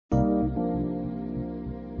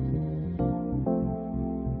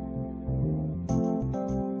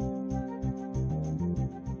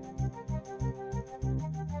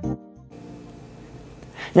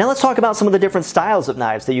Now let's talk about some of the different styles of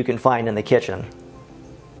knives that you can find in the kitchen.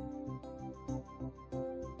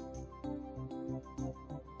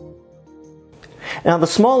 Now the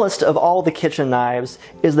smallest of all the kitchen knives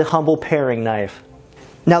is the humble paring knife.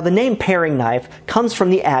 Now the name paring knife comes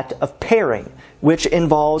from the act of paring, which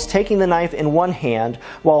involves taking the knife in one hand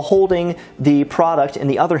while holding the product in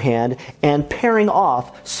the other hand and paring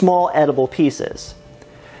off small edible pieces.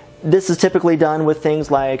 This is typically done with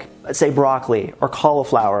things like, say, broccoli or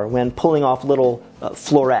cauliflower when pulling off little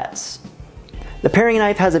florets. The paring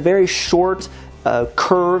knife has a very short,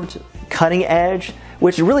 curved cutting edge,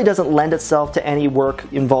 which really doesn't lend itself to any work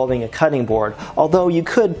involving a cutting board, although you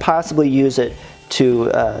could possibly use it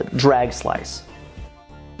to drag slice.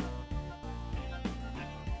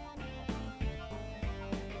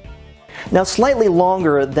 Now, slightly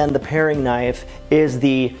longer than the paring knife is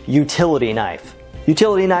the utility knife.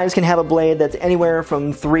 Utility knives can have a blade that's anywhere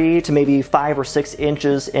from 3 to maybe 5 or 6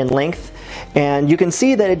 inches in length, and you can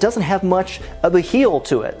see that it doesn't have much of a heel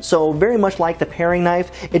to it. So very much like the paring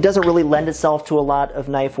knife, it doesn't really lend itself to a lot of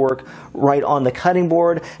knife work right on the cutting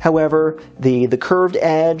board. However, the curved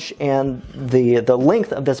edge and the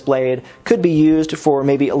length of this blade could be used for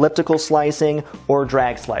maybe elliptical slicing or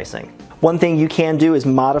drag slicing. One thing you can do is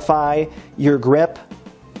modify your grip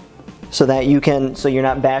so you're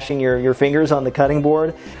not bashing your fingers on the cutting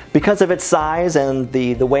board. Because of its size and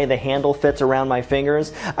the way the handle fits around my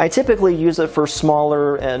fingers, I typically use it for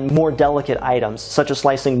smaller and more delicate items, such as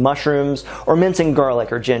slicing mushrooms or mincing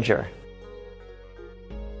garlic or ginger.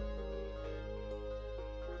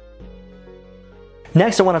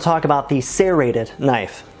 Next, I want to talk about the serrated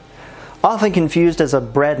knife. Often confused as a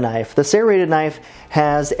bread knife, the serrated knife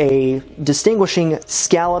has a distinguishing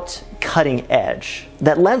scalloped cutting edge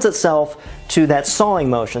that lends itself to that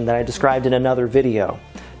sawing motion that I described in another video.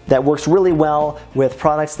 That works really well with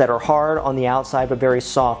products that are hard on the outside but very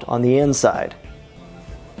soft on the inside.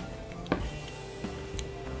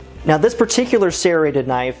 Now, this particular serrated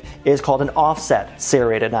knife is called an offset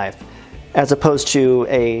serrated knife, as opposed to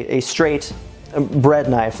a straight bread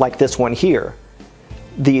knife like this one here.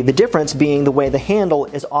 The difference being the way the handle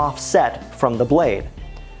is offset from the blade,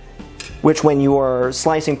 which when you are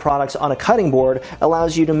slicing products on a cutting board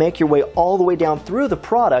allows you to make your way all the way down through the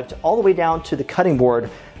product, all the way down to the cutting board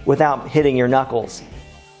without hitting your knuckles.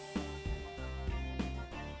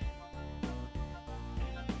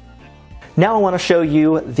 Now I want to show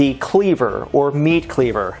you the cleaver or meat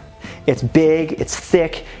cleaver. It's big, it's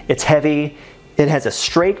thick, it's heavy. It has a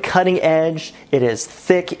straight cutting edge, it is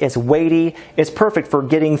thick, it's weighty, it's perfect for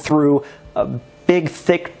getting through big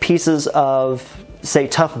thick pieces of, say,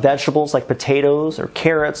 tough vegetables like potatoes or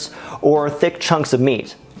carrots or thick chunks of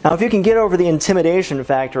meat. Now, if you can get over the intimidation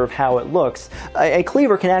factor of how it looks, a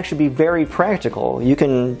cleaver can actually be very practical. You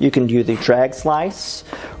can do the drag slice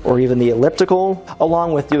or even the elliptical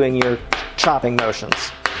along with doing your chopping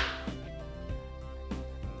motions.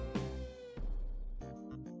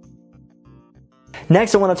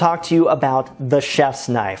 Next, I want to talk to you about the chef's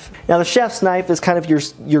knife. Now, the chef's knife is kind of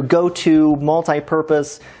your go-to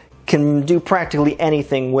multi-purpose, can do practically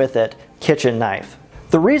anything with it, kitchen knife.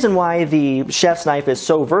 The reason why the chef's knife is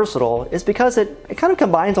so versatile is because it kind of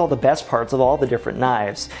combines all the best parts of all the different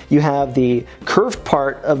knives. You have the curved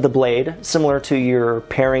part of the blade, similar to your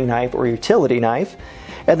paring knife or utility knife,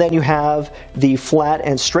 and then you have the flat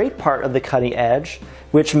and straight part of the cutting edge,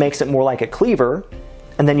 which makes it more like a cleaver.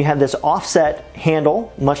 And then you have this offset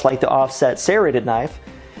handle, much like the offset serrated knife.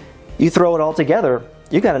 You throw it all together,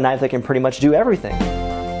 you've got a knife that can pretty much do everything.